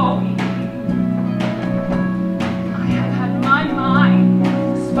I'm going. I have had my mind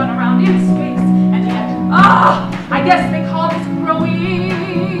spun around in space, and yet, I guess they call this growing.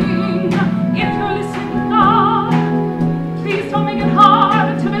 If you're listening, God, please don't make it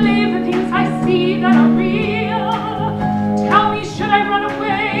hard to believe the things I see that are real. Tell me, should I run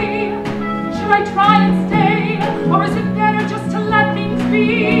away? Should I try and stay? Or is it better just to let things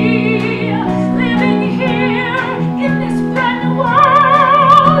be? Living here in this brand new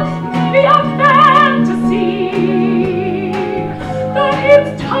world, maybe a fantasy, but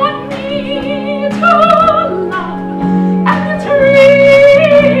it's taught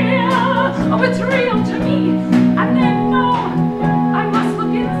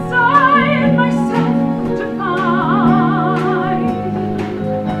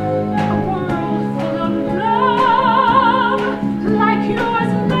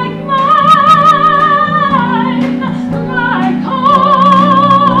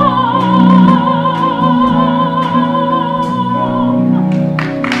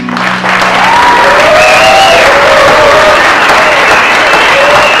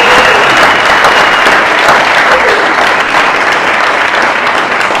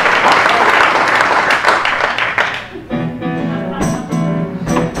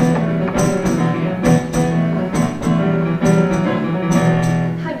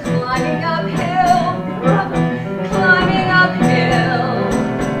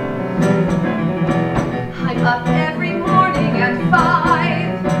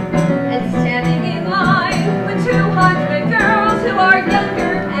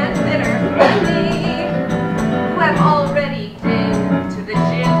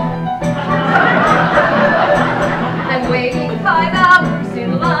first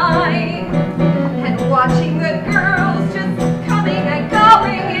in line, and watching the girls just coming and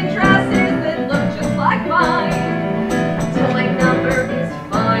going in dresses that look just like mine, till my number is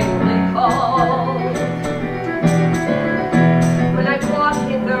finally called. When I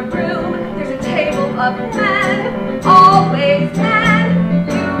walk in the room, there's a table of men, always men,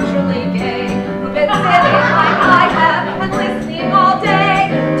 usually gay, who've been sitting like I have and listening all day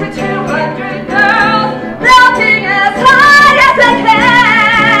to 200 girls belting as high as they can.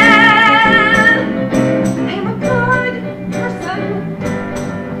 I'm a good person.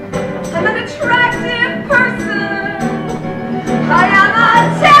 I'm an attractive person. I am a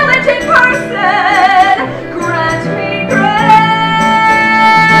talented person. Grant me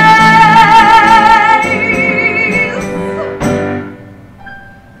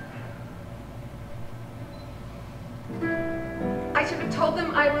I should have told them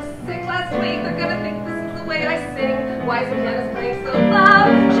I was sick last week. They're gonna think this is the way I sing. Why is the piano playing so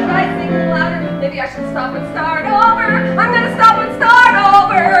loud? Should I sing louder? Maybe I should stop and start over. I'm gonna stop and start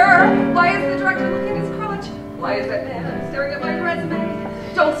over. Why is the director looking at his crotch? Why is that man staring at my resume?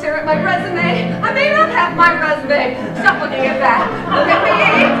 Don't stare at my resume. I may not have my resume. Stop looking at that. Look at me.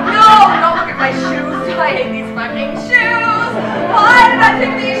 No, don't look at my shoes. I hate these fucking shoes. Why did I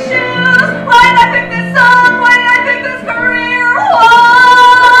pick these shoes? Why did I pick this song? Why did I pick this career?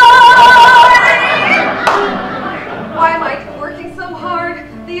 Why am I working so hard?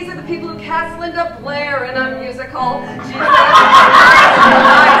 These are the people who cast Linda Blair in a musical. Jesus.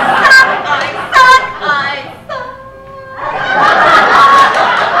 I suck.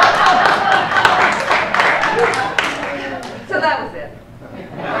 So that was it.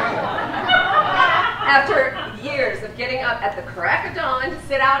 After years of getting up at the crack of dawn to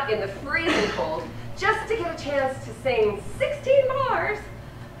sit out in the freezing cold just to get a chance to sing 16 bars,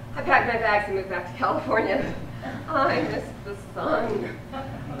 I packed my bags and moved back to California. I miss the sun.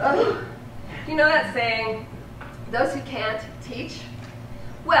 Ugh. You know that saying, those who can't teach?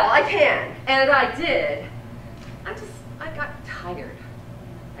 Well, I can, and I did. I got tired.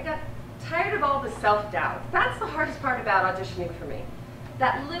 I got tired of all the self-doubt. That's the hardest part about auditioning for me.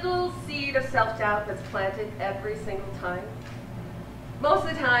 That little seed of self-doubt that's planted every single time. Most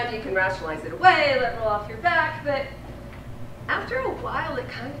of the time you can rationalize it away, let it roll off your back, but after a while it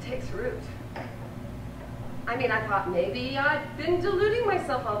kind of takes root. I mean, I thought maybe I've been deluding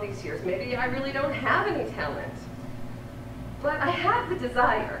myself all these years. Maybe I really don't have any talent. But I have the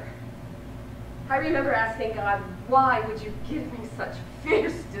desire. I remember asking God, why would you give me such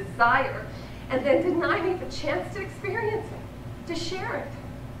fierce desire and then deny me the chance to experience it, to share it?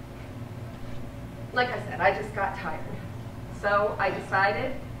 Like I said, I just got tired. So I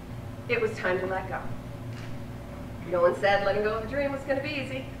decided it was time to let go. No one said letting go of a dream was going to be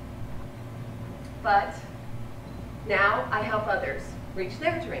easy. But now I help others reach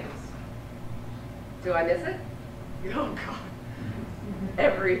their dreams. Do I miss it? Oh, God.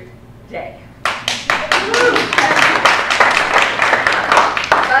 Every day.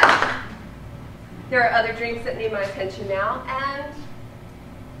 But there are other dreams that need my attention now, and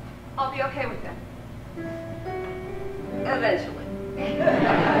I'll be okay with them. Eventually.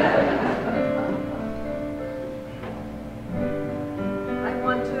 I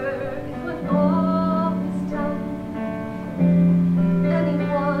wonder if when all is done,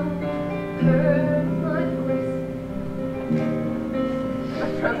 anyone heard my voice.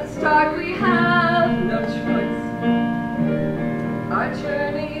 But from the start we have no choice. Our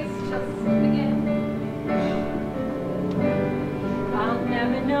journeys just begin. I'll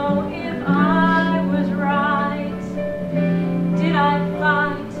never know if I was right. Did I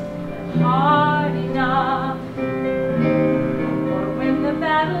fight hard enough? Or when the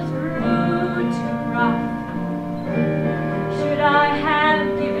battles grew too rough, should I have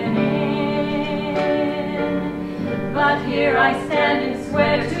given in? But here I stand and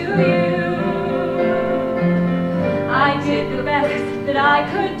swear to you, I did the best that I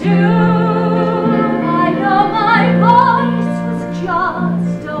could do. I know my voice was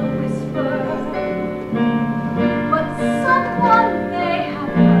just a whisper, but someone may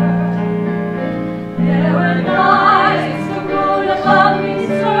have heard. There were nights the moon above me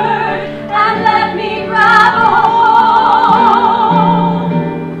stirred and let me grab a hold.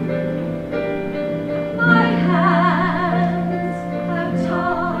 My hands have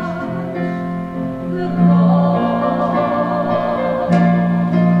touched the gold.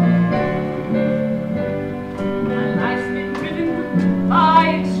 My life's been driven by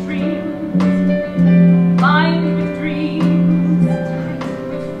extreme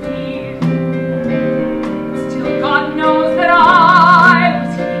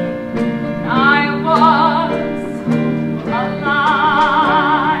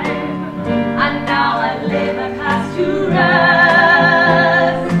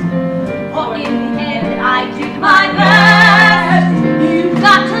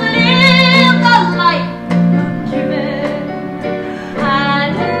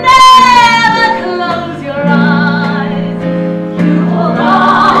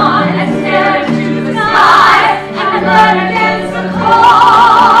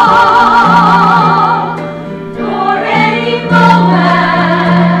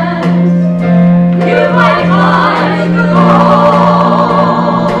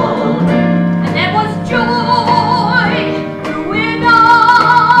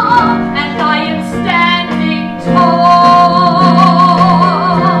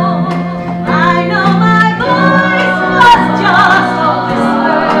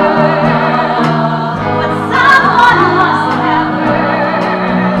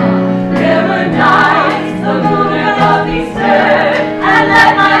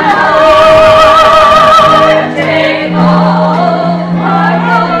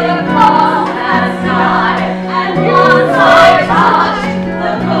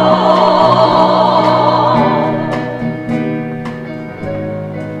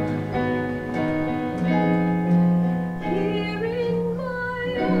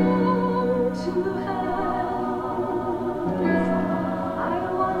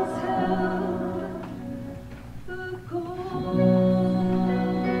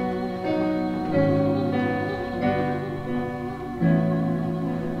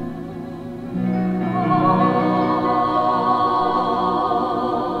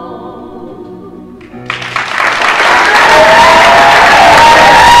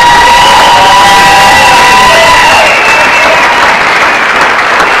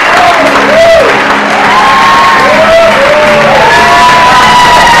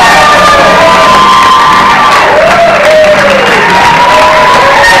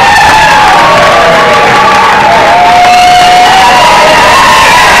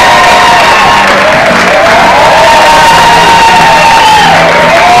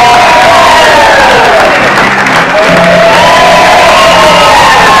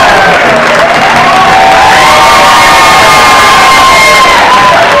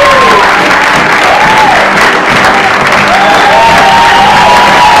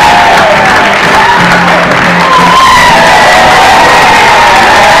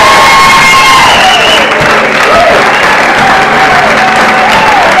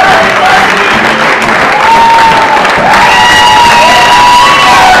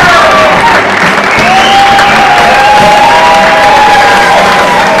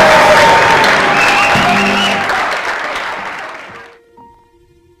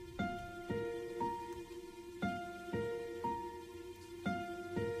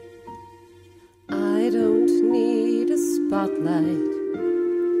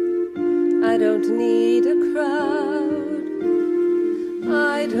I don't need a crowd.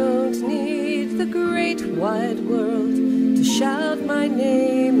 I don't need the great wide world to shout my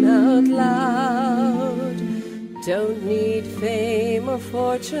name out loud. Don't need fame or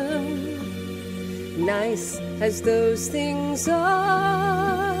fortune, nice as those things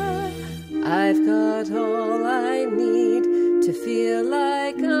are. I've got all I need to feel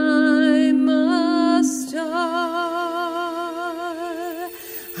like I'm a star.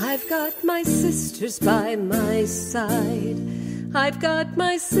 I've got my sisters by my side. I've got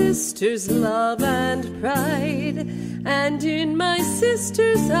my sister's love and pride. And in my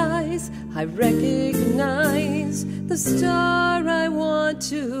sister's eyes I recognize the star I want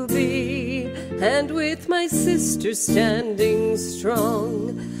to be. And with my sister standing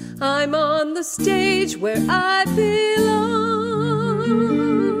strong, I'm on the stage where I belong.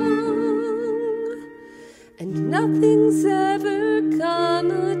 And nothing's ever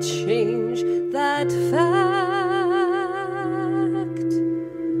gonna change that fact.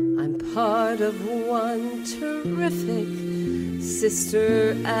 I'm part of one terrific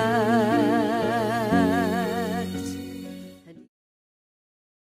sister act.